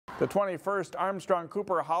The 21st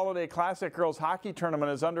Armstrong-Cooper Holiday Classic Girls Hockey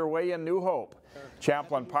Tournament is underway in New Hope.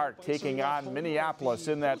 Champlin Park taking on Minneapolis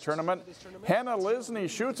in that tournament. Hannah Lisney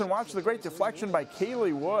shoots, and watch the great deflection by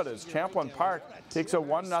Kaylee Wood as Champlin Park takes a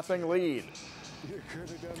 1-0 lead.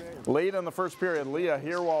 Late in the first period, Leah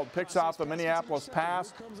Herwald picks off the Minneapolis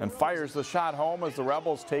pass and fires the shot home as the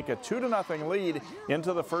Rebels take a 2-0 lead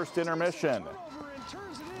into the first intermission.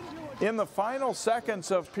 In the final seconds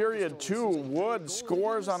of period 2, Wood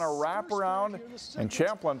scores on a wraparound, and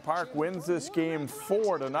Champlin Park wins this game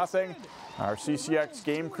 4-0. Our CCX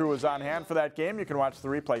game crew is on hand for that game. You can watch the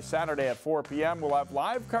replay Saturday at 4 p.m. We'll have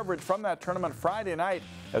live coverage from that tournament Friday night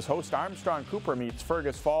as host Armstrong-Cooper meets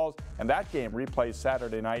Fergus Falls, and that game replays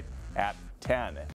Saturday night at 10.